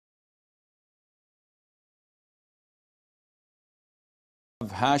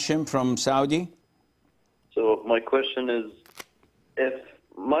Hashim from Saudi. So my question is, if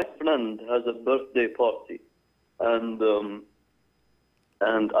my friend has a birthday party and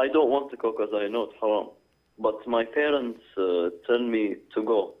I don't want to go because I know it's haram, but my parents tell me to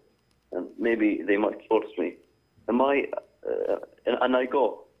go, and maybe they might force me. And I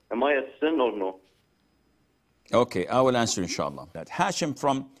go. Am I a sin or no? Okay, I will answer inshallah. That Hashim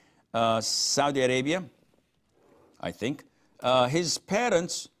from Saudi Arabia, I think, his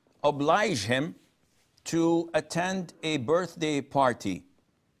parents oblige him to attend a birthday party.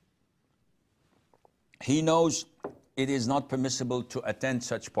 He knows it is not permissible to attend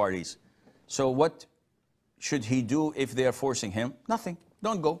such parties. So what should he do if they are forcing him? Nothing.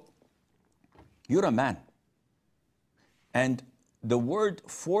 Don't go. You're a man. And the word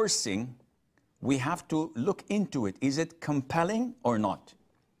forcing, we have to look into it. Is it compelling or not?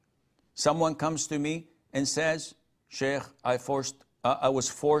 Someone comes to me and says, Sheikh, I was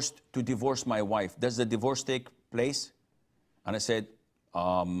forced to divorce my wife. Does the divorce take place? And I said,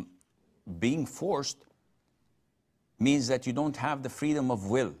 being forced means that you don't have the freedom of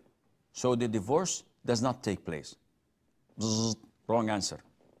will. So the divorce does not take place. Wrong answer.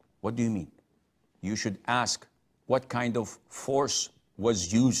 What do you mean? You should ask what kind of force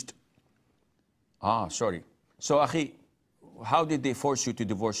was used. Sorry. So, Akhi, how did they force you to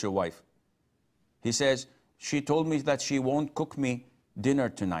divorce your wife? He says, she told me that she won't cook me dinner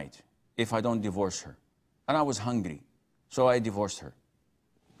tonight if I don't divorce her. And I was hungry, so I divorced her.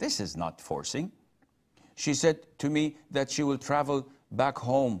 This is not forcing. She said to me that she will travel back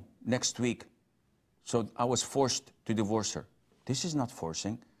home next week. So I was forced to divorce her. This is not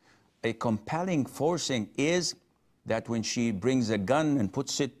forcing. A compelling forcing is that when she brings a gun and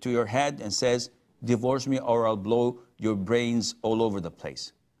puts it to your head and says, divorce me or I'll blow your brains all over the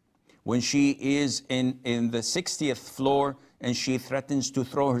place. When she is in the 60th floor and she threatens to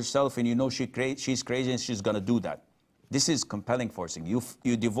throw herself and you know she's crazy and she's going to do that. This is compelling forcing.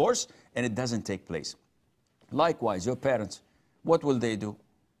 You divorce and it doesn't take place. Likewise, your parents, what will they do?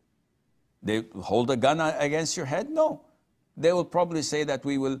 They hold a gun against your head? No. They will probably say that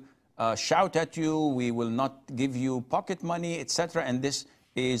we will shout at you, we will not give you pocket money, etc. And this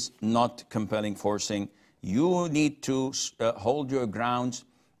is not compelling forcing. You need to hold your grounds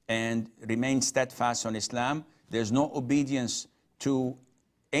and remain steadfast on Islam. There's no obedience to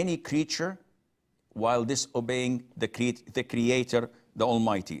any creature while disobeying the Creator, the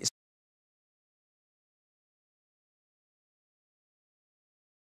Almighty.